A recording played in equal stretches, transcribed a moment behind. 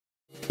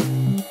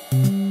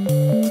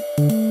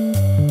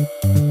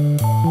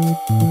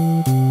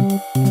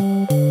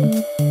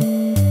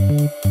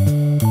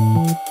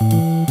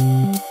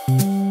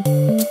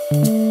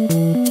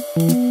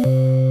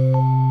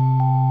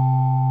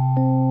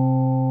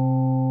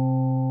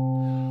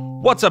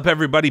What's up,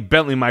 everybody?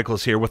 Bentley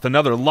Michaels here with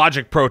another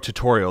Logic Pro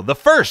tutorial, the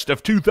first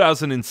of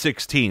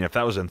 2016. If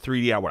that was in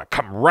 3D, I would have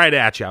come right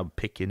at you. I'd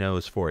pick your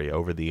nose for you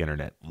over the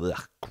internet.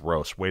 Ugh,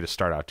 gross. Way to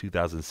start out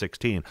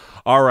 2016.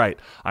 All right,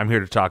 I'm here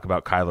to talk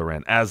about Kylo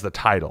Ren, as the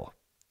title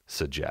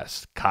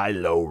suggests.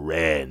 Kylo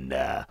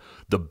Ren,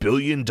 the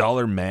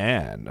billion-dollar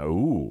man.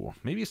 Ooh,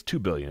 maybe it's $2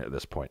 billion at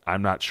this point.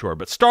 I'm not sure.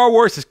 But Star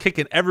Wars is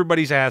kicking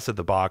everybody's ass at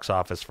the box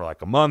office for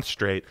like a month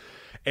straight,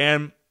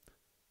 and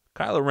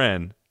Kylo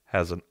Ren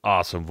has an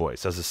awesome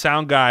voice. As a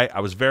sound guy, I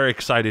was very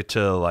excited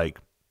to like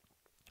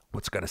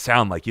what's going to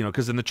sound like,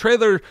 because in the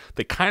trailer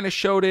they kind of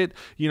showed it,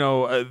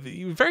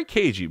 very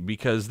cagey,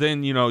 because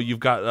then, you've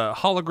got a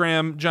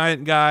hologram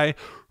giant guy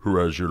who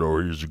has,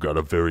 he's got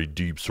a very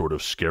deep sort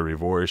of scary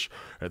voice.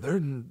 And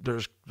then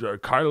there's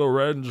Kylo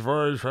Ren's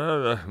voice.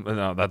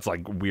 No, that's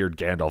like weird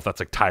Gandalf.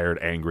 That's like tired,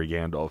 angry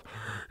Gandalf.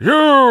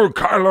 You,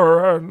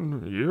 Kylo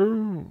Ren,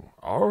 you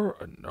are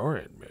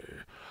annoying me.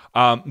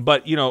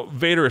 But,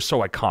 Vader is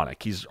so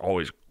iconic. He's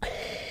always...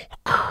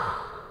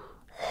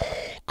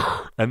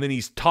 And then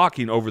he's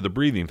talking over the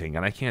breathing thing,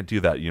 and I can't do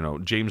that,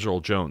 James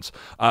Earl Jones.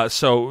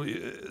 So,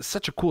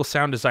 such a cool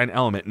sound design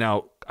element.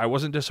 Now, I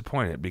wasn't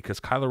disappointed, because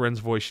Kylo Ren's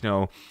voice,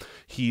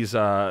 he's,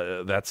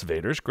 that's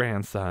Vader's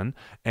grandson,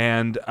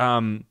 and,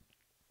 I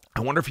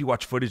wonder if you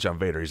watch footage on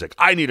Vader, he's like,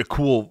 I need a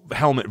cool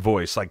helmet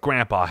voice like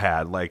Grandpa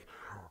had, like,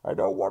 I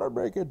don't want to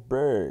make it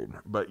Bane.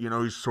 But,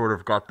 he's sort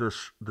of got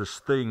this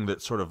thing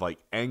that sort of like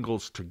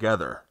angles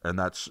together. And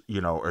that's,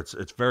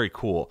 it's very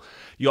cool.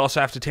 You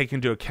also have to take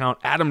into account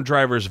Adam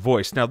Driver's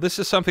voice. Now, this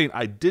is something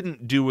I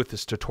didn't do with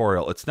this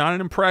tutorial. It's not an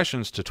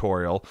impressions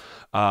tutorial,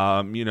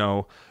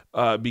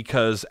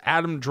 because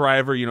Adam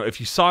Driver,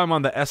 if you saw him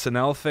on the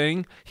SNL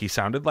thing, he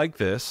sounded like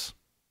this.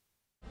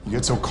 You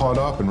get so caught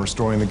up in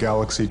restoring the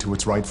galaxy to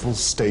its rightful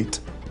state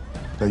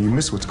that you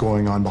miss what's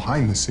going on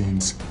behind the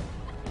scenes.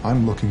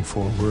 I'm looking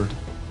forward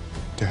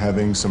to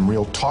having some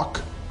real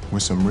talk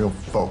with some real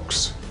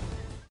folks.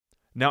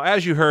 Now,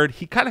 as you heard,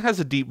 he kind of has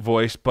a deep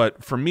voice,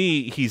 but for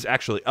me, he's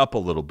actually up a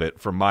little bit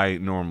from my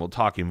normal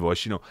talking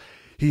voice.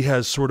 He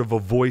has sort of a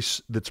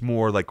voice that's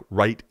more like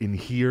right in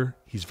here.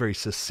 He's very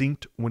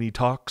succinct when he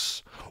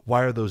talks.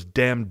 Why are those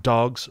damn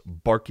dogs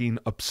barking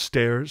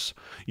upstairs?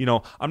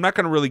 I'm not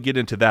going to really get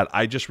into that.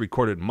 I just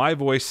recorded my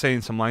voice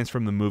saying some lines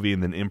from the movie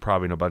and then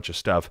improvising a bunch of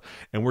stuff,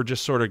 and we're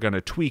just sort of going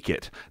to tweak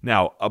it.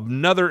 Now,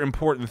 another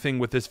important thing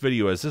with this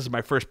video is this is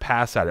my first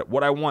pass at it.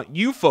 What I want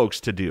you folks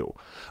to do,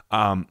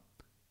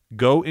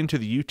 go into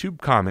the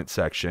YouTube comment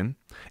section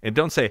and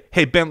don't say,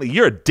 hey, Bentley,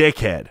 you're a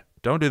dickhead.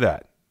 Don't do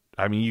that.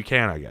 I mean, you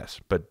can, I guess,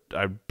 but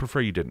I prefer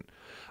you didn't.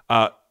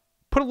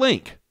 Put a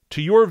link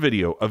to your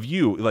video of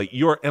you,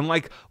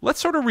 let's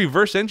sort of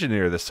reverse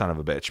engineer this son of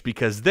a bitch,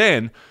 because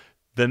then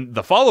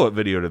the follow-up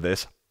video to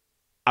this,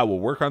 I will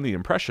work on the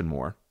impression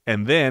more,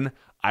 and then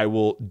I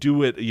will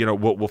do it,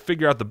 we'll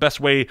figure out the best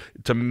way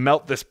to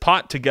melt this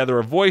pot together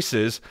of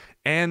voices,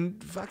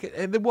 and fuck it,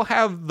 and then we'll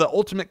have the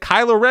ultimate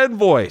Kylo Ren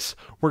voice.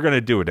 We're going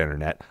to do it,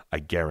 internet, I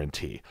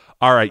guarantee.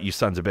 All right, you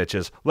sons of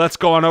bitches, let's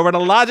go on over to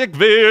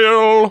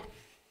Logicville.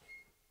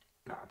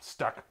 I'm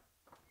stuck.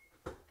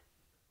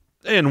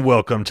 And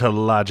welcome to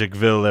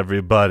Logicville,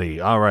 everybody.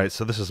 All right,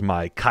 so this is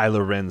my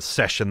Kylo Ren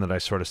session that I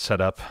sort of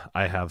set up.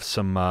 I have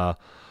some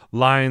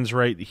lines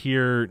right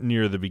here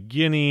near the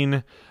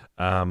beginning.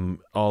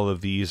 All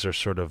of these are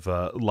sort of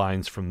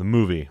lines from the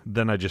movie.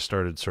 Then I just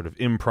started sort of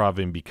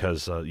improvising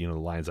because, the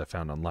lines I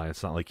found online,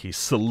 it's not like he's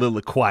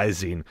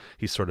soliloquizing.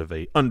 He's sort of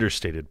a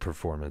understated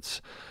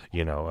performance,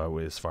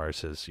 as far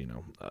as his,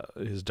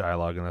 his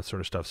dialogue and that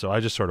sort of stuff. So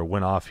I just sort of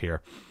went off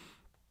here.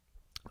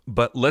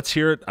 But let's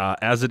hear it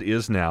as it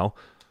is now.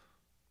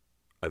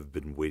 I've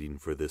been waiting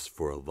for this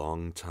for a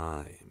long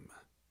time.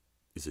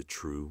 Is it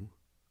true?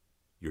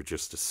 You're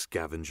just a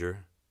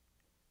scavenger?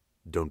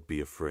 Don't be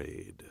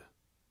afraid.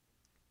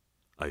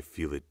 I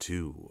feel it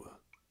too.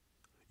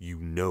 You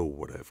know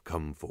what I've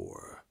come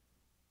for.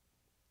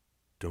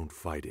 Don't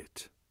fight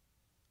it.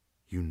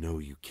 You know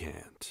you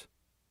can't.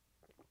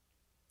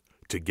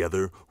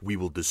 Together, we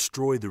will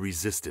destroy the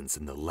Resistance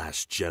in The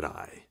Last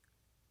Jedi.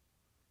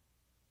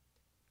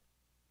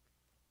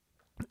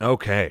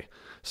 Okay,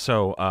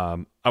 so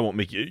I won't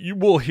make you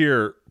will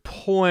hear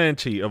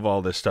plenty of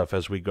all this stuff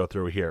as we go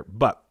through here,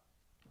 but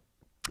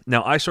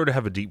now I sort of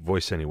have a deep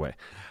voice anyway.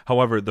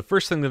 However, the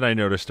first thing that I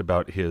noticed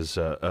about his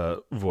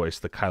voice,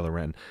 the Kylo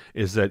Ren,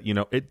 is that,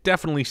 it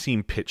definitely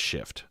seemed pitch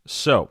shift.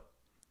 So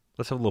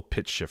let's have a little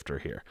pitch shifter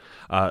here.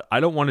 I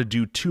don't want to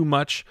do too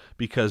much,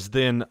 because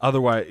then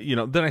otherwise,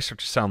 then I start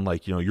to sound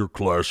like, your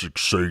classic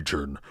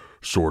Satan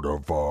sort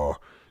of,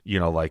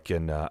 like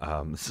in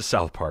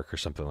South Park or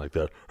something like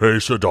that. Hey,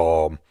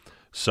 Saddam.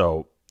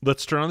 So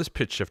let's turn on this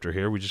pitch shifter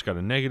here. We just got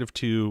a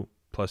 -2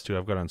 +2.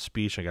 I've got on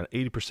speech. I got an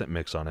 80%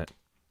 mix on it.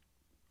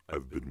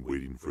 I've been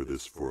waiting for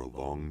this for a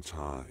long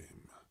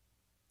time.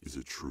 Is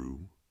it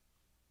true?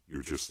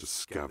 You're just a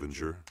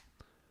scavenger?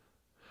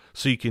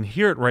 So you can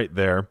hear it right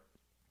there.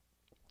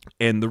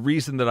 And the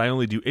reason that I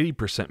only do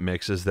 80%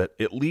 mix is that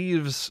it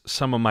leaves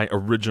some of my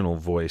original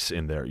voice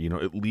in there. You know,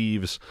 it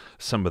leaves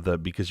some of the,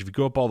 because if you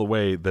go up all the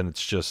way, then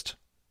it's just,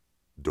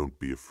 don't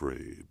be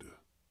afraid.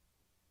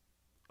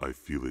 I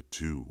feel it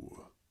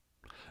too.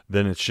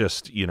 Then it's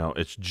just, you know,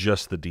 it's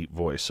just the deep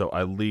voice. So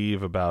I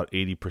leave about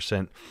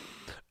 80%.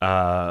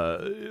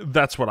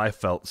 That's what I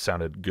felt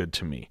sounded good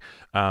to me.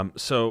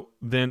 So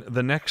then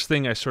the next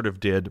thing I sort of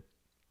did,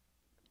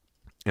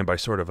 and by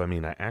sort of I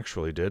mean I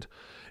actually did,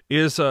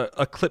 is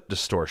a clip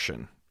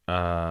distortion.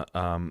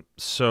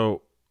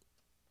 So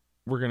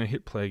we're going to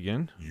hit play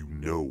again. You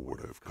know what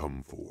I've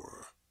come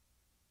for.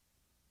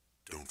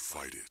 Don't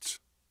fight it.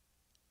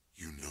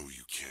 You know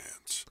you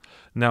can't.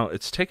 Now,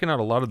 it's taken out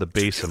a lot of the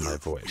bass in my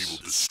Together, voice. We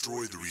will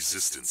destroy the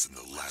resistance in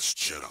the Last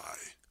Jedi.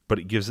 But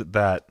it gives it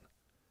that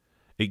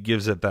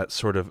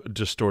sort of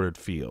distorted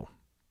feel.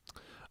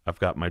 I've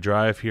got my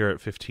drive here at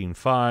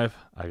 15.5.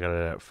 I got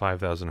it at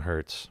 5,000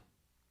 hertz.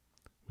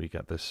 We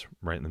got this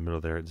right in the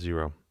middle there at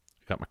 0.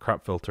 I got my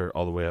crop filter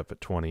all the way up at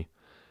 20.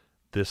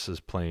 This is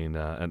playing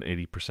an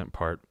 80%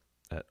 part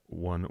at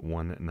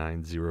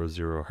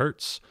 11900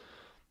 hertz.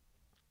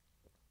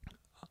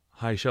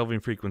 High shelving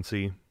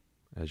frequency,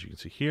 as you can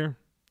see here,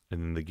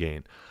 and then the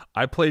gain.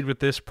 I played with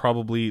this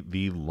probably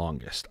the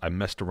longest. I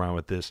messed around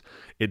with this.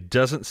 It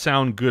doesn't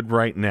sound good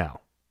right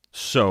now.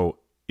 So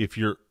if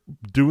you're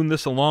doing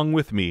this along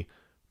with me,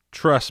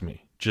 trust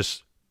me,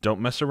 just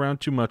don't mess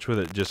around too much with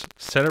it. Just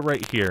set it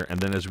right here,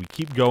 and then as we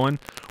keep going,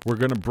 we're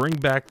going to bring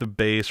back the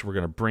bass. We're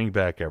going to bring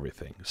back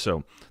everything.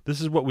 So this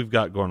is what we've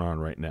got going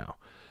on right now.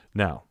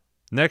 Now,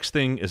 next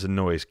thing is a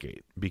noise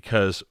gate,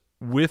 because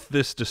with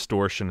this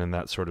distortion and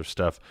that sort of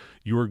stuff,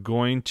 you're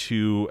going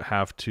to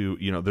have to,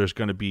 you know, there's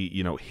going to be,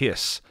 you know,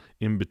 hiss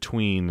in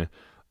between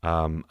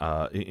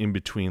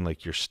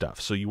like your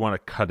stuff. So you want to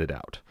cut it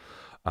out.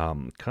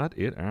 Cut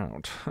it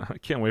out. I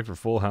can't wait for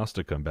Full House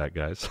to come back,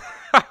 guys.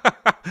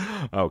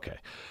 Okay.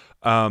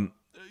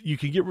 You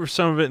can get rid of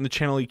some of it in the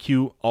channel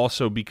EQ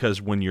also,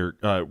 because when you're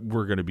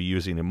we're going to be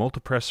using a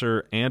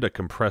multipressor and a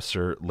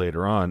compressor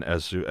later on,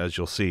 as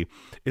you'll see.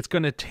 It's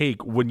going to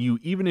take, when you,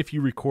 even if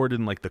you record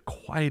in like the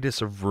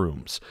quietest of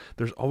rooms,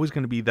 there's always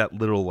going to be that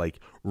little like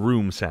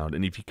room sound,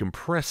 and if you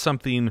compress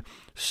something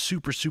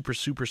super,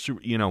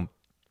 you know,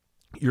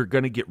 you're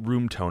going to get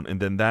room tone, and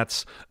then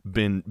that's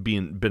been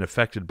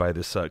affected by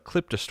this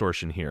clip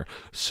distortion here.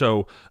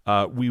 So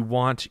we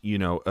want, you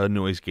know, a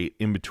noise gate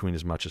in between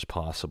as much as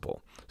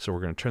possible. So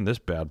we're going to turn this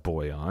bad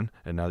boy on,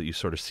 and now that you've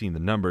sort of seen the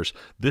numbers,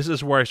 this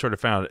is where I sort of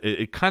found it.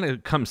 It kind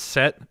of comes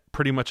set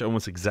pretty much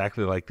almost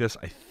exactly like this.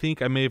 I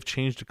think I may have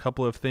changed a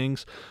couple of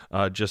things,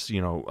 just,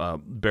 you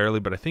know,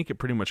 barely, but I think it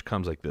pretty much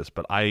comes like this.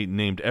 But I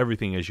named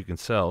everything, as you can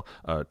tell,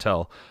 a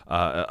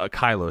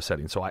Kylo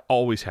setting, so I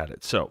always had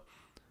it. So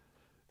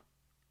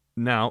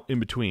now, in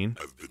between,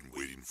 I've been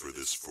waiting for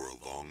this for a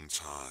long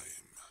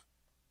time.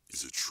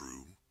 Is it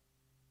true?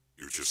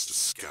 You're just a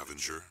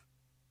scavenger?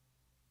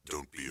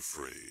 Don't be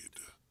afraid.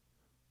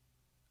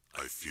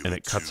 I feel and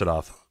it cuts it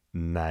off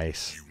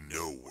nice You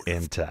know what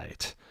and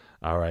tight.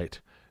 All right.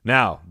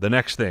 Now, the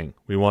next thing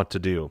we want to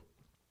do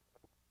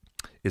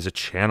is a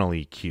channel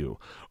EQ.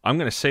 I'm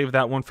going to save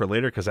that one for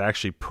later, because I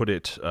actually put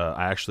it,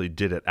 I actually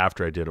did it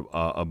after I did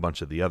a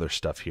bunch of the other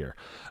stuff here.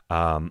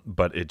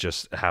 But it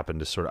just happened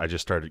to sort of, I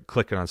just started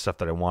clicking on stuff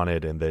that I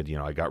wanted, and then, you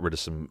know, I got rid of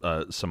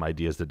some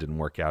ideas that didn't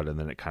work out, and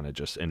then it kind of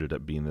just ended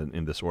up being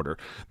in this order.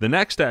 The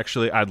next,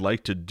 actually, I'd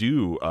like to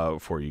do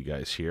for you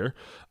guys here,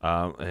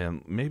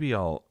 and maybe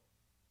I'll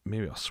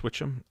switch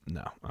them.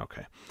 No,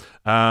 okay.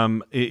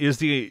 Is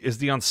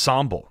the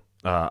Ensemble.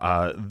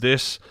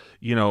 This,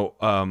 you know,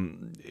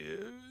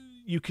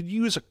 you could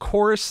use a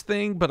chorus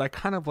thing, but I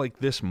kind of like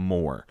this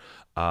more.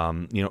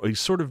 You know, it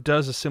sort of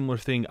does a similar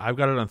thing. I've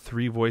got it on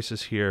 3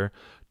 voices here,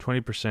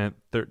 20%,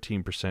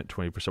 13%,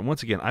 20%.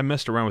 Once again, I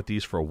messed around with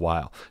these for a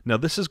while. Now,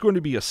 this is going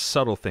to be a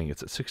subtle thing.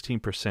 It's at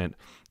 16%.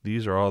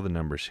 These are all the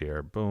numbers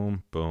here.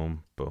 Boom,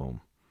 boom,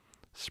 boom.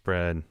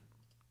 Spread.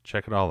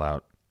 Check it all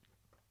out.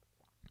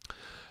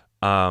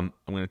 I'm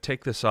going to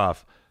take this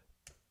off.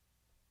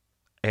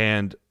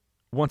 And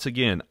once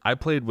again, I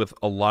played with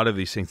a lot of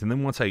these things, and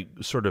then once I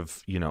sort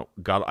of, you know,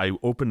 I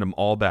opened them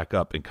all back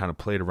up and kind of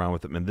played around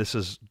with them, and this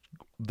is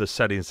the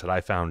settings that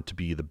I found to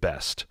be the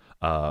best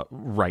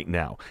right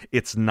now.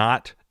 It's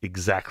not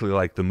exactly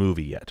like the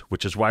movie yet,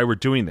 which is why we're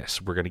doing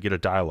this. We're going to get a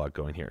dialogue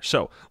going here.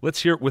 So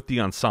let's hear it with the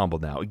Ensemble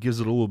now. It gives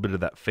it a little bit of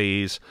that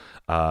phase.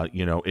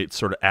 You know, it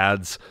sort of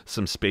adds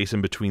some space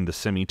in between the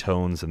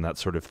semitones and that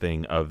sort of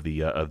thing of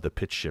the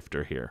pitch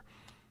shifter here.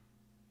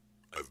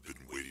 I've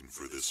been waiting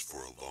for this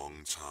for a long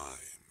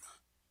time.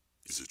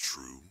 Is it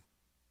true?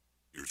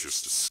 You're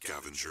just a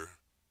scavenger?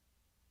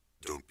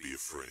 Don't be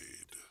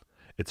afraid.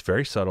 It's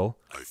very subtle.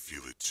 I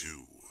feel it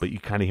too. But you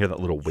kind of hear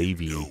that little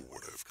wavy. You know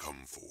what I've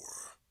come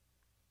for.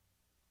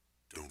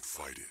 Don't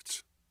fight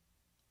it.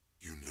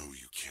 You know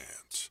you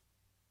can't.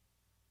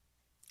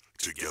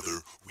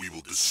 Together, we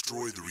will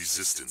destroy the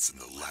resistance in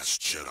the Last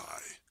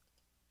Jedi.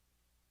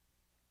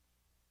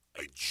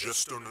 I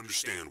just don't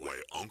understand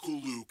why Uncle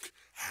Luke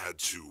had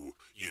to,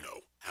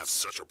 have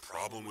such a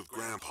problem with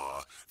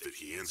Grandpa that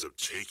he ends up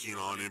taking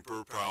on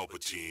Emperor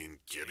Palpatine,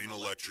 getting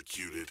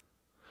electrocuted.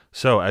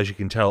 So as you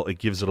can tell, it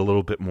gives it a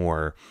little bit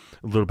more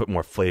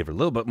flavor, a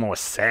little bit more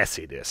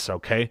sassiness.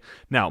 Okay.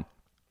 Now,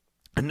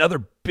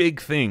 another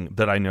big thing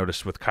that I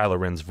noticed with Kylo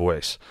Ren's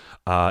voice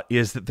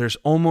is that there's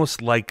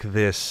almost like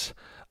this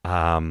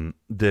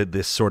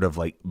this sort of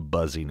like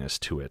buzziness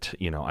to it.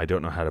 I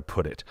don't know how to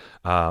put it.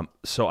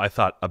 So I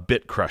thought a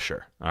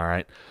Bitcrusher. All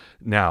right.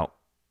 Now,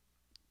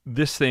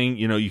 this thing,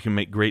 you can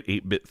make great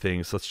 8-bit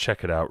things. Let's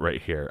check it out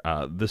right here.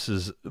 This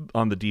is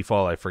on the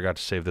default. I forgot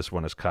to save this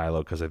one as Kylo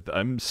because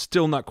I'm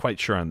still not quite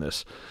sure on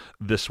this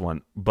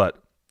one.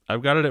 But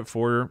I've got it at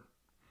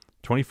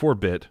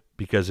 24-bit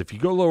because if you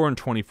go lower in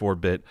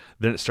 24-bit,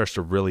 then it starts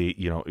to really,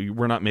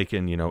 we're not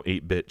making,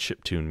 8-bit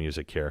chiptune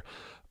music here.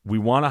 We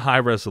want a high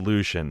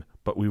resolution,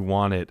 but we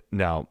want it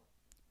now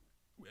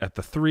at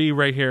the 3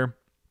 right here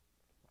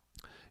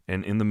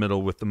and in the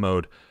middle with the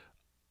mode.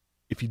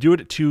 If you do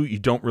it at 2, you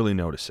don't really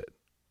notice it.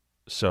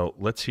 So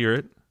let's hear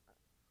it.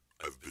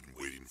 I've been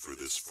waiting for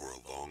this for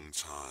a long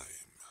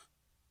time.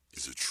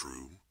 Is it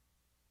true?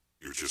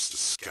 You're just a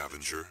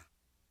scavenger?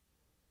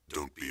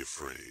 Don't be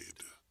afraid.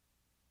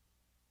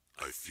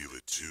 I feel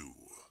it too.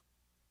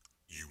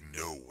 You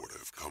know what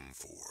I've come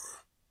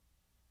for.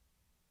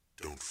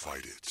 Don't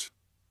fight it.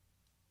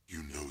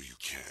 You know you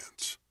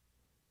can't.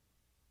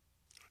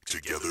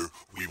 Together,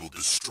 we will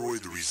destroy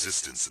the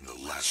Resistance in the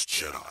Last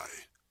Jedi.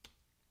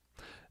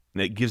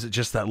 And it gives it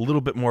just that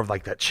little bit more of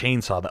like that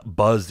chainsaw, that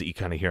buzz that you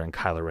kind of hear in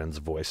Kylo Ren's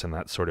voice and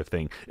that sort of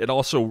thing. It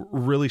also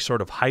really sort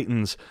of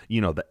heightens,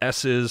 the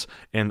S's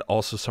and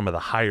also some of the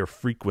higher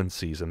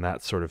frequencies and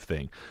that sort of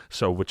thing.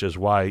 So, which is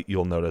why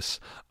you'll notice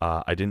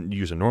I didn't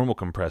use a normal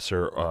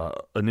compressor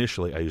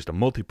initially. I used a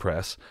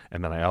MultiPress,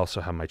 and then I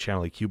also have my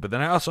channel EQ, but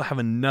then I also have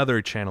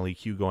another channel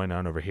EQ going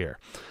on over here.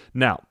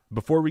 Now,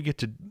 before we get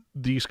to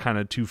these kind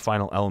of two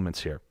final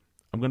elements here,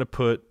 I'm going to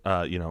put,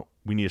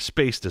 we need a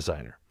space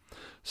designer.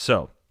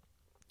 So,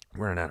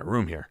 we're running out of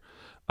room here.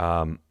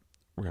 We're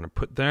going to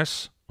put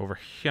this over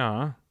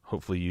here.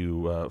 Hopefully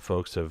you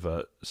folks have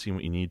seen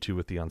what you need to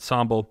with the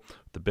Ensemble,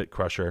 the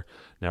Bitcrusher.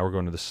 Now we're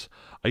going to this.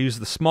 I use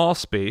the small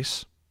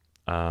space,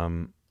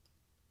 and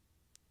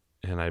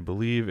I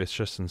believe it's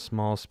just in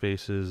small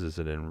spaces. Is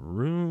it in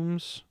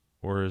rooms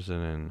or is it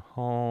in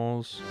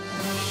halls?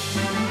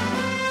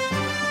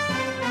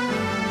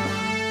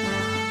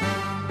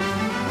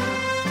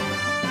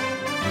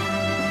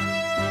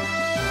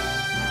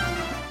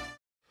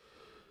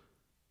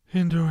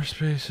 Indoor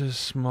spaces,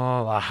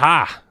 small.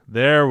 Aha!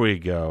 There we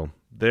go.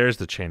 There's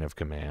the chain of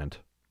command.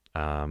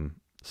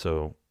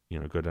 So,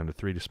 go down to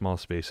 3 to small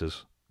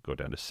spaces, go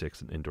down to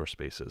 6 in indoor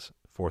spaces.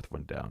 4th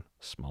one down,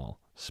 small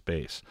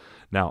space.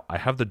 Now, I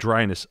have the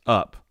dryness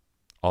up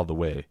all the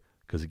way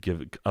because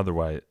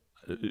otherwise,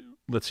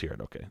 let's hear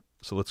it. Okay.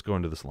 So let's go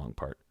into this long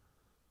part.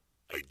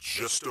 I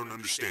just don't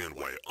understand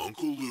why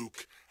Uncle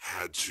Luke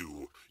had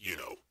to,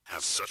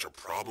 have such a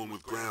problem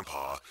with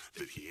Grandpa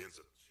that he ends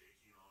up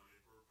taking on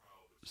Emperor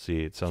Palpatine.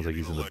 See, it sounds like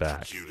he's in the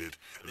back.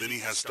 And then he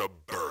has to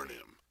burn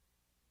him.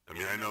 I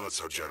mean, I know that's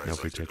how Jedi's now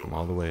if we take him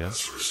all the way up.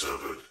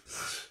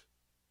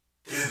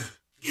 Then,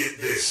 get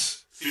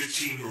this.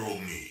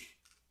 15-year-old me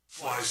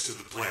flies to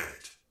the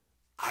planet.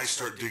 I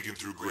start digging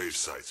through grave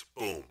sites.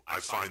 Boom, I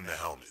find the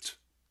helmet.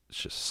 It's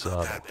just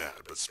not that bad,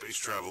 but space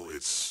travel,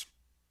 it's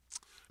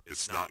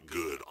not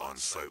good on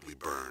slightly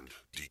burned,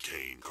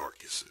 decaying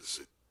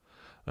carcasses.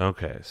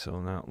 Okay, so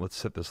now let's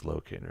set this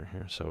locator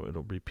here so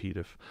it'll repeat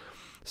if...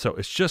 So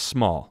it's just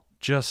small,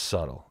 just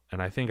subtle,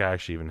 and I think I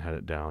actually even had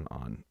it down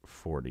on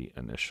 40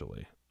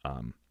 initially.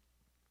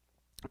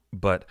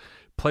 But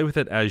play with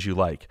it as you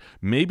like.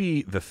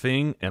 Maybe the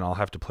thing, and I'll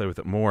have to play with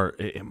it more,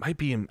 it might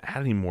be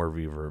adding more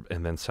reverb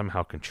and then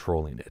somehow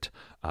controlling it.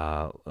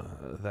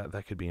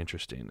 That could be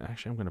interesting.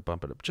 Actually, I'm going to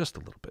bump it up just a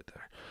little bit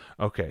there.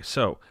 Okay,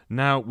 so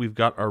now we've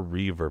got our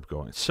reverb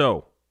going.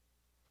 So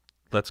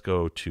let's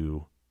go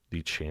to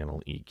the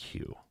channel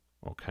EQ.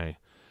 Okay.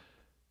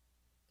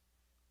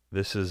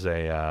 This is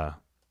a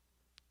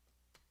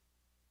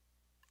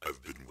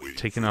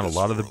taking out a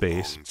lot of the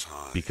bass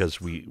because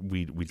we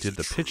did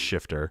the pitch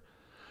shifter,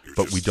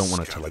 but we don't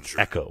want it to like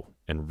echo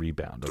and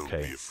rebound.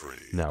 Okay.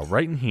 Now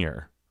right in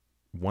here,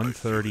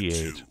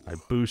 138. I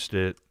boost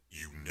it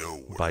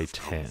by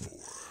 10.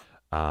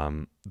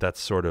 That's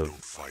sort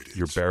of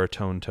your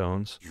baritone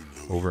tones.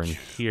 Over in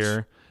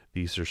here,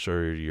 these are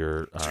sort of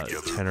your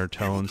tenor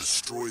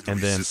tones, and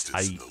then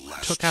I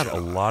took out a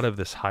lot of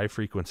this high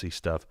frequency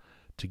stuff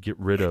to get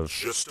rid of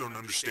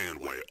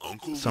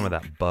some of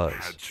that buzz.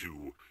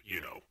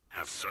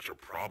 Have such a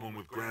problem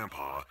with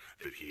Grandpa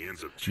that he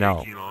ends up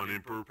taking on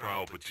Emperor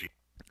Palpatine.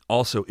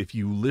 Also, if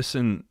you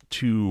listen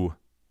to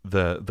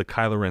the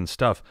Kylo Ren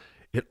stuff,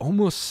 it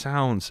almost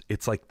sounds,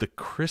 it's like the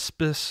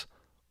crispest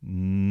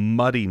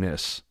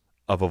muddiness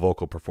of a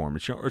vocal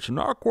performance. You know, it's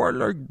not quite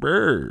like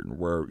Ben,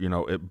 where, you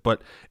know,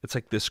 but it's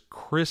like this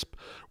crisp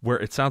where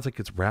it sounds like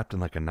it's wrapped in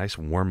like a nice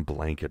warm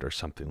blanket or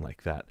something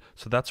like that.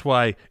 So that's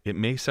why it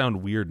may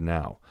sound weird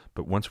now,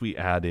 but once we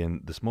add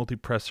in this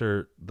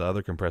multipressor, the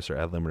other compressor,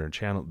 add limiter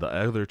channel, the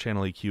other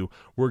channel EQ,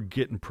 we're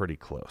getting pretty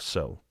close.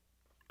 So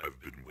I've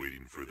been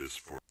waiting for this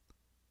for.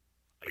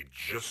 I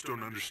just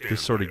don't understand. This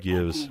sort of why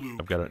gives, Uncle Luke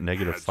I've got a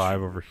negative had 5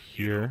 to, over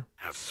you know, here.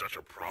 have such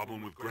a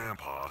problem with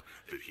Grandpa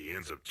that he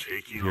ends up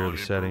taking Here are on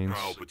the Emperor settings.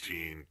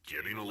 Palpatine,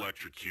 getting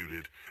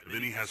electrocuted, and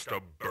then he has to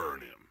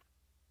burn him.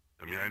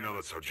 I mean, I know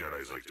that's how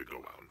Jedis like to go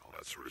out and all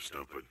that sort of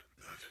stuff, but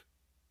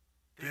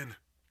then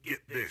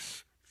get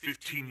this: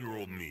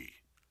 15-year-old me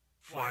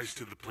flies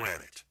to the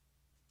planet.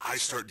 I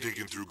start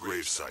digging through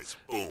grave sites.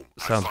 Boom.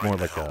 Sounds I find more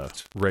the like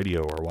helmet. a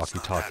radio or It's not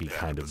walkie-talkie that bad,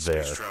 kind but of space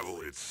there.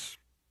 travel,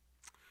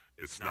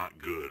 it's not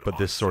good. But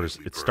this sort of,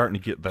 Slightly it's starting to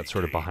burned, get that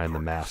sort of decaying behind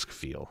the carcasses. mask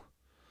feel.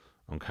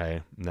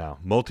 Okay, now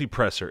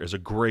MultiPressor is a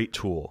great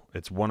tool.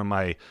 It's one of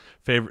my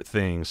favorite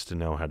things to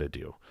know how to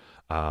do.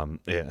 One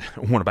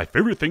of my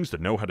favorite things to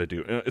know how to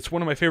do. It's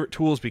one of my favorite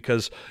tools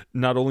because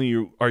not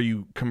only are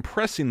you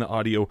compressing the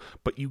audio,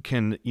 but you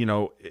can, you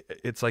know,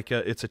 it's like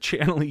it's a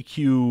channel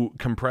EQ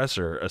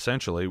compressor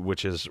essentially,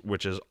 which is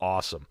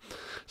awesome.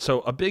 So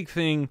a big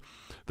thing,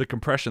 the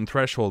compression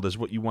threshold is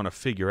what you want to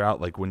figure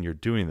out, like when you're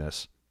doing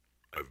this.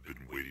 I've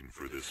been waiting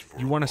for this for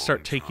You a want to long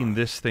start taking time.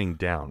 this thing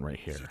down right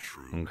Is here. it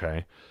true?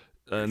 Okay.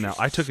 Now just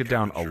I a took it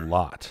down a scavenger.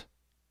 lot,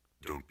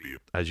 Don't be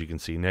as you can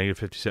see, negative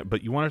 57.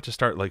 But you want it to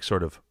start like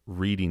sort of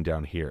reading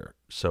down here.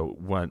 So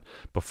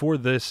before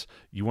this,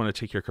 you want to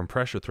take your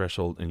compressor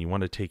threshold and you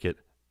want to take it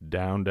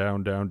down,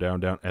 down, down,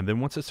 down, down. And then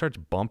once it starts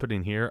bumping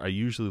in here, I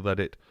usually let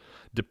it,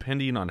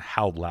 depending on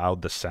how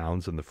loud the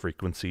sounds and the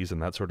frequencies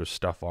and that sort of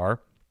stuff are.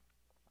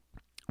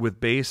 With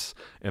bass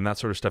and that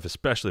sort of stuff,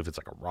 especially if it's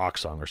like a rock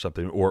song or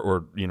something,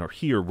 or you know,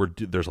 here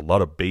there's a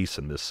lot of bass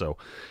in this, so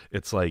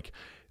it's like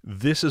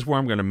this is where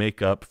I'm going to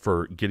make up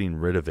for getting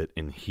rid of it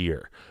in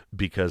here,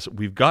 because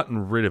we've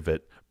gotten rid of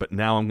it, but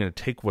now I'm going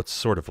to take what's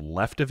sort of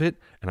left of it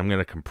and I'm going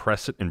to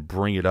compress it and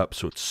bring it up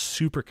so it's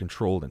super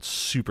controlled and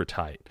super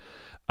tight.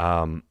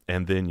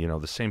 And then, you know,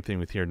 the same thing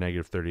with here,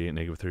 negative 38,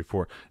 negative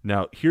 34.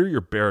 Now, here are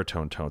your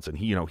baritone tones, and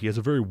he, you know, he has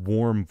a very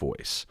warm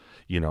voice,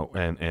 you know,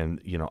 and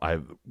you know, I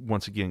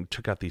once again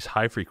took out these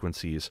high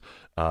frequencies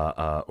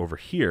over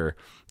here,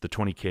 the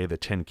 20K, the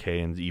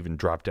 10K, and even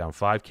dropped down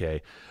 5K,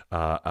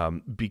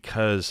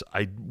 because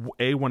I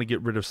want to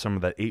get rid of some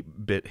of that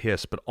 8-bit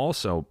hiss, but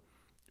also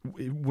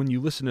when you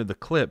listen to the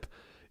clip,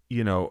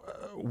 you know,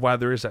 while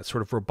there is that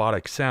sort of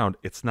robotic sound,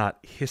 it's not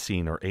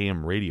hissing or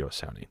AM radio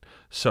sounding.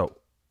 So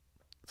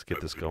let's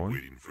get this going.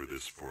 Waiting for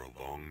this for a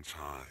long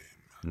time.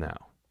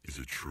 Now, Is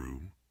it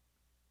true?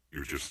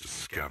 You're just a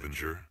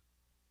scavenger?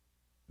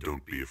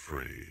 Don't be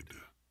afraid.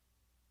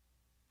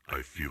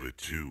 I feel it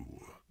too.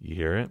 you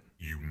hear it?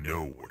 You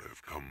know what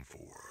I've come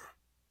for.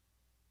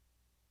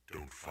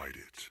 Don't fight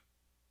it.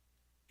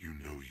 You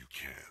know you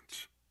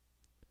can't.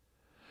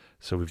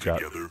 So we've got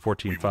Together,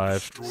 14.5, we will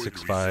destroy the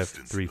 6.5,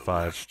 resistance of the 3.5,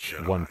 last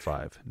Jedi.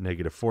 1.5,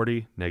 negative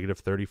 40, negative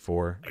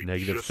 34, I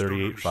negative just don't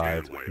 38.5,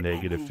 understand why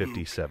negative Uncle Luke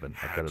 57.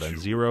 I've had got it on to,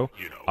 0.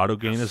 you know, Auto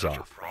gain have is such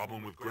off. a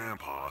problem with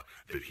Grandpa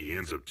that he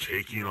ends up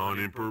taking on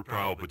Emperor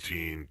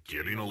Palpatine,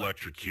 getting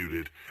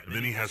electrocuted, and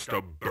then he has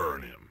to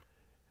burn him.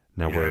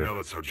 Now Yeah, I know we're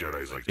that's how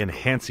Jedis like to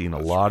enhancing go, a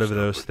that's lot of stuff,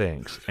 those but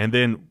things. And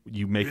then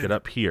you make it then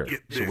up here.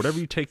 get So this, whatever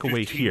you take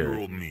away here,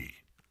 15-year-old me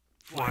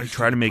you flies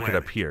try to the make it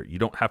planet. up here. You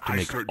don't have to I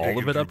make start all of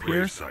digging it through up here,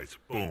 grave sites.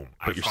 Boom,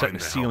 I but you're find setting a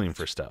the ceiling helmet.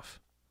 for stuff.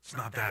 It's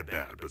not that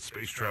bad, but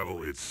space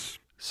travel, it's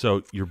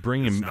So you're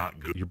bringing, not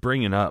good. you're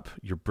bringing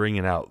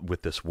out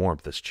with this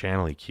warmth, this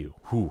channel EQ,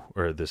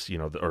 or this, you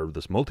know, or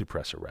this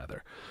multipressor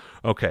rather.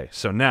 Okay,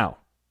 so now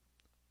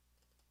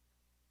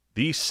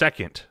the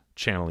second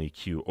channel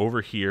EQ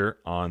over here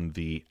on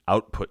the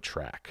output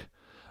track.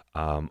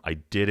 I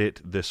did it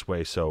this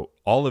way, so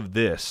all of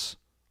these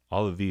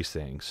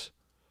things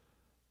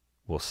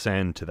will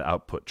send to the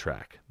output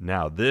track.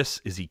 Now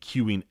this is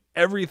EQing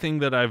everything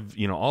that I've,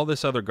 you know, all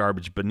this other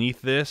garbage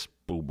beneath this,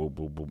 boom, boom,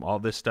 boom, boom, all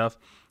this stuff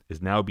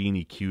is now being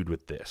EQ'd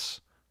with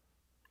this.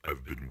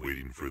 I've been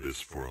waiting for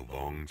this for a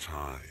long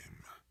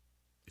time.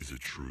 Is it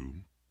true?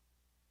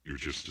 You're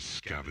just a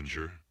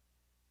scavenger?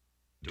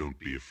 Don't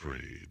be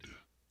afraid.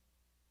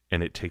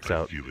 And it takes I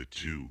out feel it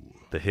too.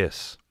 the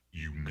hiss.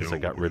 You 'cause know I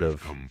got what rid I've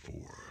of- come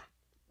for.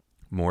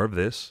 More of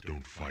this,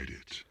 Don't fight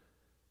it.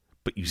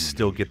 but you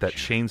still know get you that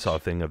can't.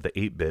 chainsaw thing of the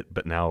 8-bit,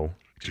 but now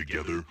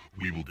Together,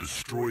 we will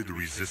destroy the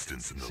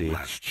resistance in the See?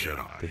 Last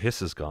Jedi. the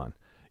hiss is gone.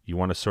 You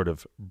want to sort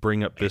of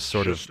bring up this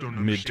sort of just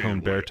don't mid-tone,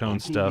 understand why baritone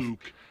Uncle stuff.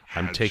 Luke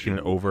I'm had taking it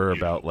to, over you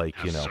know, about like,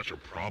 have you know, such a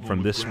problem from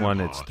with this one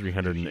Grandpa it's that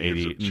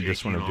 380, he ends and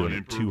this one up I'm doing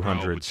taking at on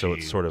 200, so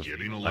it's Palpatine, sort of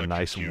getting a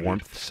nice electrocuted,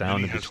 warmth and sound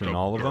he in has between to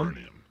all of burn them.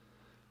 him.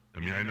 I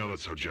mean, I know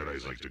that's how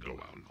Jedis like to go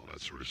out and all that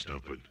sort of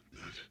stuff, but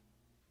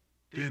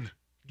then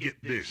get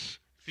this: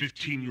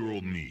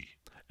 15-year-old me.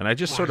 And I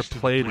just sort of Flies to the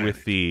played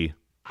with planet. the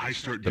I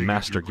start the digging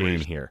master through gain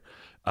graves. here.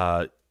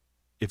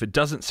 if it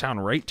doesn't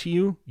sound right to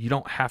you, you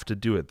don't have to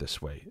do it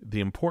this way. The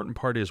important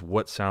part is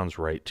what sounds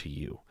right to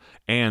you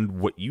and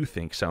what you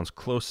think sounds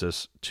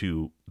closest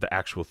to the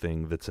actual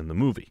thing that's in the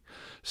movie.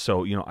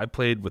 So, I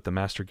played with the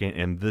master gain,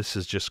 and this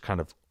is just kind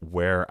of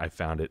where I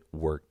found it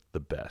worked the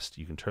best.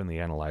 You can turn the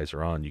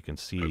analyzer on. You can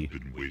see I've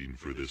been waiting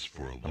for this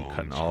for a long I'm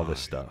cutting time. all this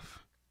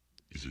stuff.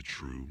 Is it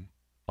true?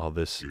 All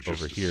this You're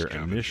over just a here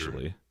scavenger.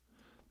 initially.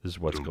 This is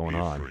what's Don't going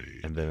be on.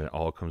 afraid. And then it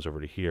all comes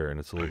over to here, and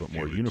it's a little I bit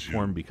more feel it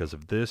uniform too. because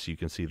of this. You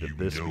can see that You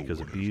this, know because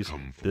what of I've these,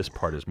 come this for.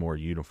 part is more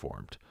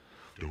uniformed.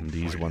 Don't And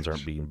these fight ones it.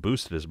 aren't being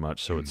boosted as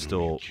much, so You it's know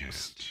still you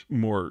can't.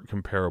 more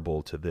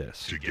comparable to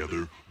this.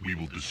 Together, we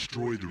will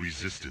destroy the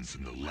resistance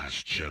in the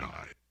Last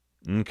Jedi.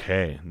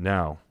 Okay,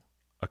 now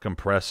a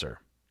compressor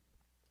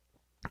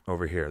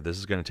over here. This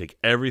is going to take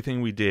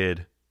everything we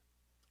did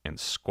and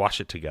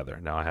squash it together.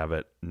 Now I have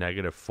it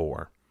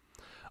 -4.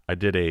 I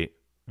did a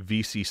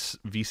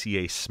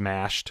VCA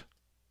smashed.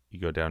 You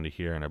go down to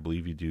here, and I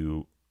believe you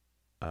do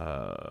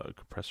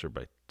compressor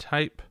by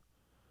type.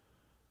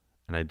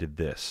 And I did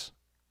this.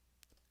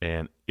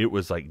 And it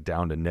was like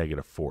down to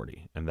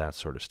 -40 and that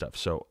sort of stuff.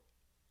 So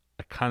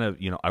I kind of,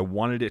 I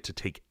wanted it to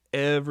take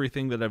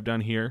everything that I've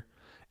done here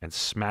and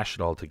smash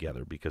it all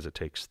together, because it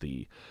takes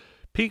the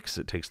peaks,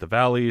 it takes the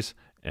valleys,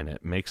 and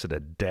it makes it a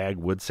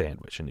Dagwood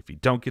sandwich. And if you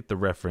don't get the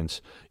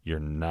reference, you're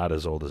not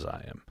as old as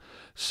I am.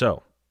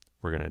 So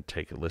we're going to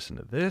take a listen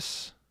to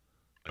this.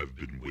 I've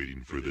been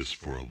waiting for this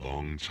for a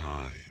long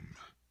time.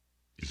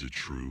 Is it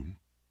true?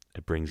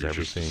 It brings You're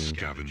just a everything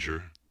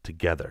scavenger.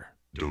 together.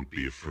 Don't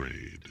be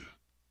afraid.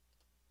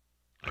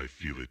 I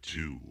feel it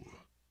too.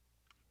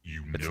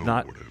 You It's know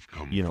not, what I've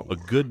come a for.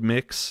 good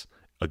mix,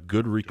 a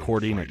good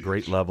recording fight at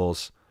great it.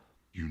 levels.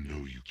 You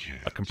know you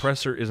can't. A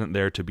compressor isn't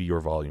there to be your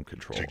volume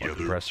control. Together, A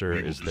compressor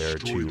we will is there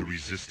destroy the to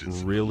resistance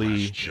in the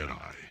really Last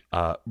Jedi.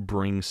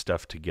 bring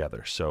stuff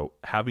together. So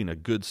having a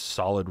good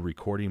solid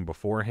recording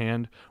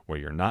beforehand, where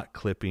you're not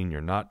clipping, you're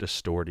not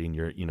distorting,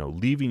 you're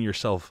leaving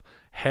yourself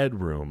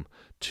headroom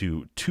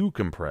to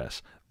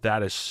compress,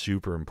 that is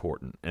super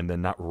important. And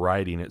then not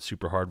riding it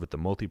super hard with the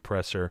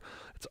multipressor.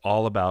 It's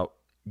all about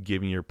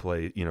giving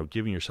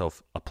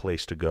yourself a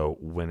place to go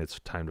when it's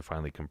time to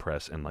finally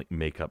compress and like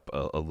make up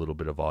a little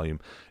bit of volume,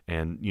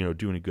 and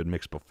doing a good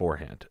mix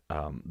beforehand.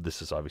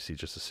 This is obviously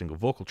just a single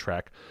vocal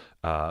track,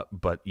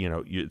 but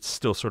it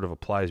still sort of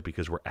applies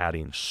because we're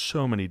adding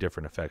so many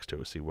different effects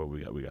to it. See what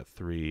we got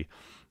 3,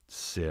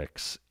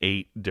 6,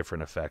 8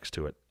 different effects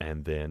to it,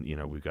 and then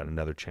we've got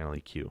another channel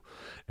EQ,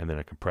 and then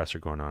a compressor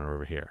going on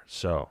over here.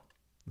 So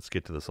let's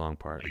get to this long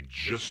part. I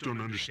just don't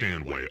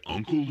understand why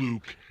Uncle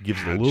Luke Gives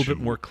it a had little to,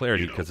 bit more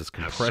clarity because it's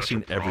have such a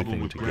compressing problem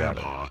everything with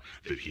together. Grandpa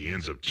that he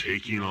ends up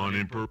taking on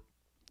Emperor.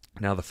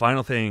 Now, the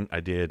final thing I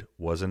did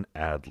was an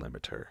add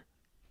limiter.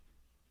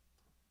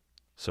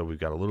 So we've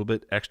got a little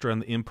bit extra on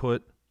the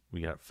input.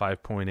 We got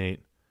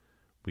 5.8.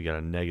 We got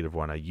a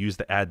 -1. I used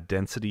the add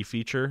density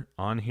feature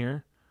on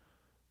here.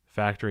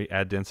 Factory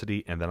add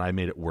density, and then I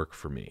made it work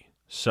for me.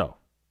 So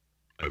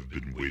I've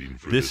been waiting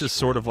for this this is for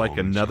sort a of like long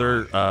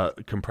another time.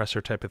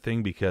 compressor type of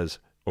thing, because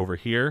over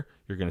here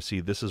you're going to see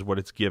this is what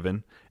it's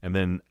given, and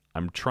then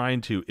I'm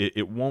trying to,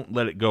 it won't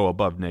let it go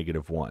above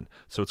 -1.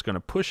 So it's going to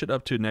push it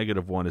up to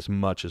 -1 as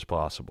much as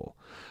possible.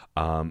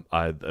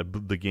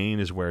 The gain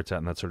is where it's at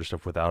and that sort of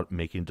stuff, without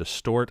making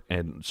distort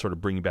and sort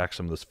of bringing back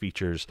some of those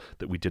features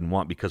that we didn't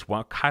want. Because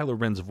while Kylo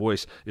Ren's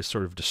voice is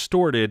sort of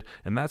distorted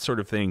and that sort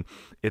of thing,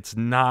 it's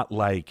not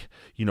like,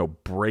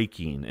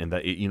 breaking, and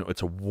that,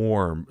 it's a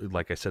warm,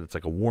 like I said, it's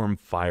like a warm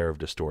fire of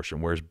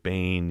distortion. Whereas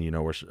Bane,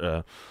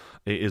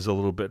 is a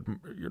little bit,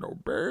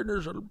 Bane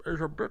is a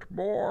bit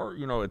more,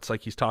 it's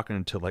like he's talking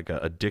into like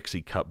a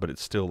Dixie cup, but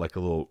it's still like a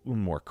little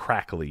more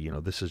crackly.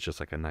 This is just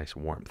like a nice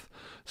warmth.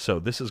 So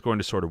this is going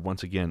to sort of,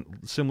 once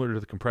again, similar to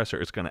the compressor,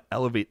 it's going to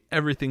elevate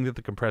everything that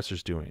the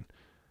compressor's doing.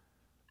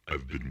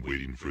 I've been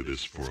waiting for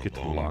this for Let's a get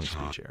to the long long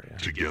time. speech area.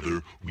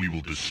 Together, we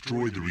will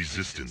destroy the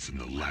resistance in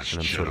the Last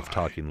And I'm Jedi. sort of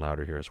talking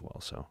louder here as well,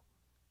 so.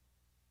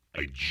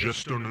 I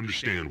just don't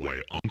understand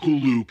why Uncle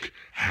Luke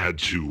had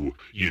to,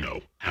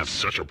 have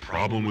such a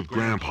problem with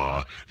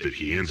Grandpa that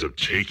he ends up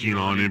taking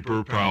on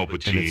Emperor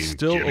Palpatine,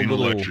 still a getting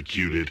little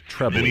electrocuted,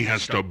 trebly. and then he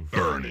has to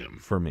burn him.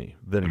 For me.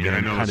 Then I mean, again, I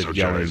I'm know kind that's of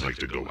how yelling. Jedi's like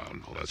to go out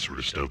and all that sort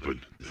of stuff, but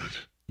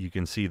You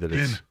can see that then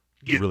it's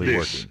get really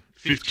this. working.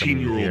 It's coming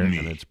in 15-year-old here, me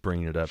and it's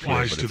bringing it up here,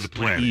 flies but to it's the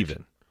planet.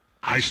 even.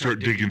 I start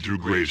digging through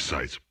grave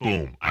sites.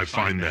 Boom, I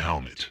find the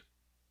helmet.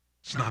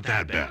 It's not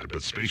that bad,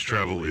 but space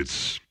travel,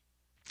 it's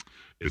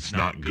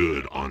not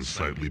good on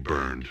slightly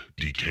burned,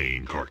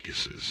 decaying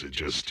carcasses.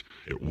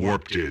 It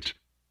warped it.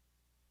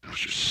 I was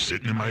just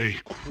sitting in my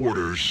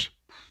quarters,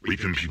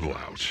 creeping people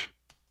out.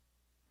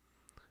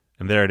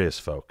 And there it is,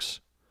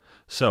 folks.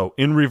 So,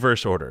 in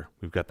reverse order,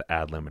 we've got the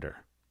add limiter.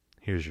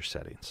 Here's your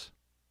settings.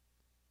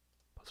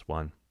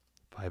 +1,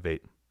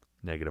 5.8,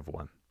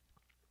 -1.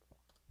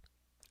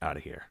 Out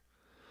of here.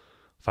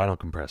 Final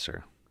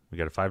compressor. We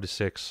got a 5 to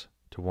 6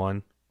 to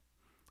 1,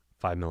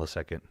 5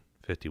 millisecond,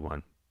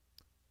 51,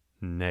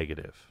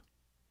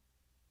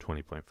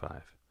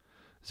 -20.5,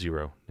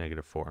 0,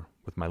 -4,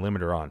 with my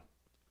limiter on.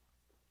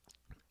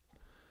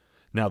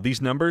 Now,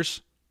 these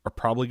numbers are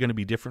probably going to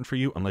be different for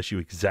you unless you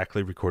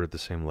exactly record at the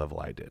same level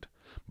I did.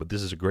 But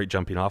this is a great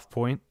jumping off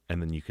point,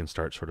 and then you can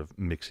start sort of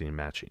mixing and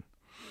matching.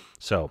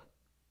 So,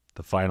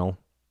 the final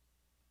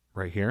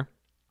right here,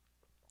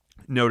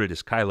 noted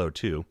is Kylo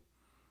 2.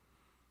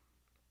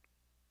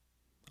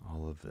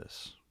 All of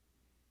this.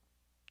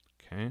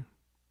 Okay.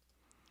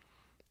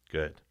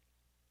 Good.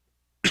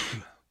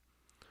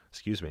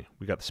 Excuse me.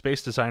 We got the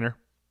Space Designer.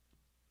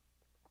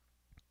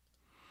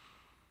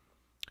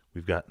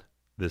 We've got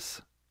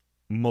this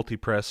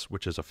MultiPress,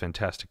 which is a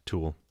fantastic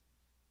tool.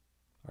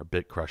 Our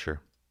Bitcrusher.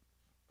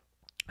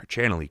 Our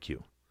channel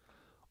EQ.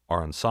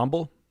 Our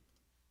Ensemble.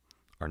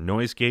 Our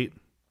noise gate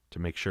to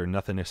make sure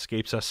nothing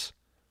escapes us.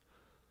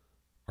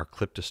 Our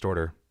clip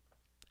distorter.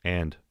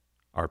 And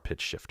our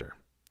PitchShifter.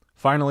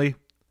 Finally,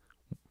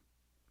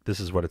 this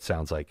is what it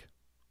sounds like.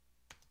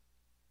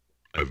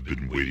 I've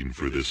been waiting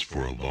for this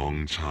for a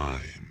long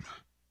time.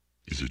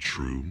 Is it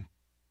true?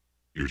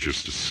 You're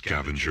just a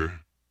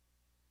scavenger?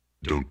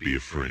 Don't be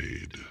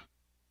afraid.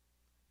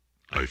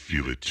 I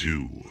feel it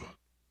too.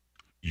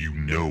 You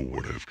know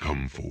what I've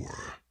come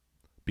for.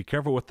 Be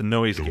careful with the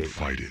noise gate. Don't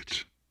fight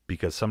it.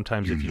 Because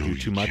sometimes if you do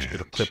too much,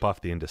 it'll clip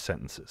off the end of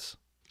sentences.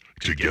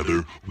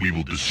 Together, we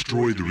will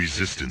destroy the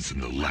Resistance in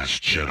The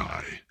Last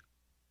Jedi.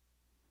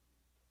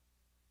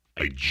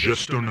 I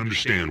just don't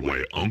understand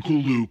why Uncle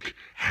Luke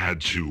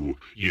had to,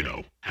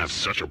 have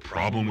such a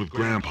problem with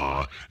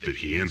Grandpa that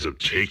he ends up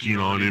taking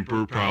on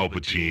Emperor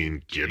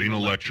Palpatine, getting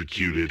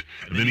electrocuted,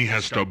 and then he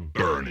has to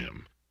burn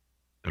him.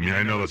 I mean,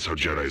 I know that's how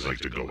Jedis like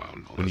to go out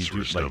and all that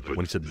sort of stuff, but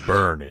when he said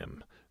burn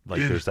him,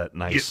 like there's that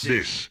nice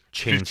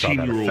chainsaw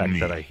that effect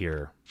that I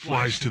hear.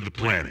 Flies to the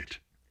planet.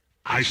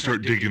 I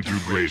start digging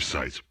through grave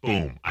sites.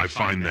 Boom, I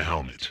find the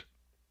helmet.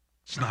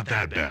 It's not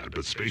that bad,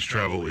 but space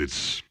travel,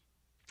 it's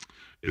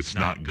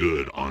not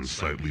good on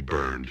slightly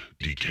burned,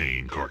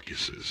 decaying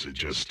carcasses.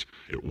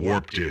 It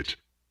warped it.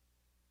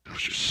 I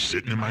was just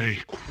sitting in my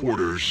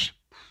quarters,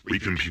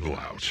 freaking people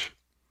out.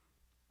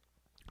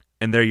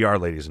 And there you are,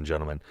 ladies and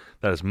gentlemen.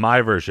 That is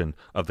my version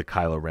of the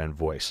Kylo Ren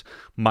voice.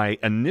 My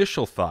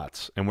initial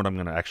thoughts, and what I'm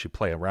going to actually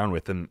play around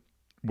with, and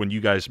when you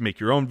guys make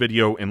your own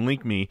video and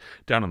link me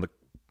down in the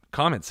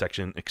comment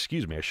section,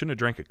 excuse me, I shouldn't have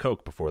drank a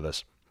Coke before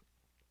this.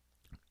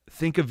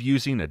 Think of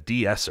using a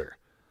de-esser.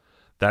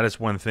 That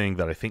is one thing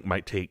that I think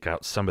might take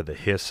out some of the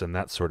hiss and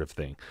that sort of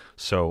thing.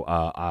 So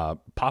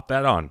pop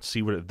that on,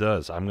 see what it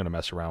does. I'm going to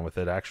mess around with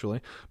it,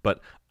 actually.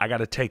 But I got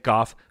to take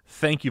off.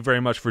 Thank you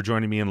very much for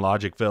joining me in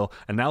Logicville.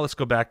 And now let's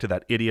go back to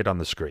that idiot on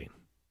the screen.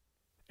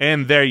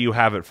 And there you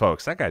have it,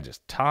 folks. That guy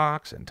just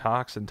talks and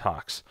talks and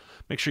talks.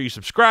 Make sure you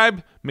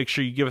subscribe. Make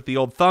sure you give it the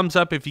old thumbs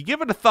up. If you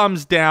give it a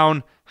thumbs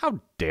down, how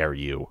dare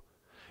you?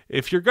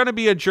 If you're going to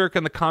be a jerk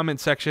in the comment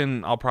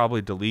section, I'll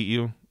probably delete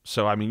you.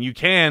 So, I mean, you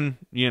can,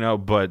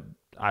 but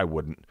I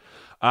wouldn't.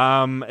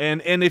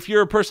 And if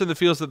you're a person that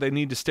feels that they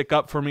need to stick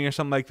up for me or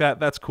something like that,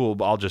 that's cool,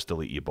 but I'll just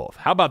delete you both.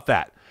 How about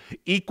that?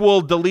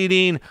 Equal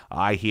deleting.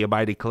 I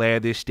hereby declare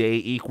this day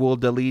equal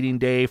deleting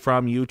day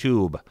from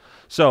YouTube.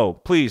 So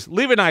please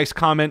leave a nice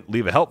comment,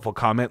 leave a helpful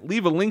comment,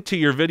 leave a link to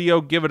your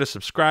video, give it a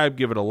subscribe,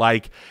 give it a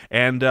like,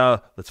 and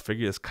let's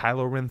figure this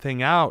Kylo Ren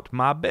thing out,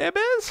 my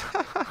babies.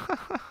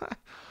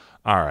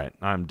 All right,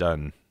 I'm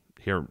done.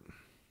 Here,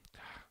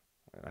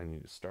 I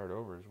need to start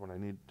over is what I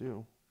need to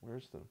do.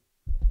 Where's the...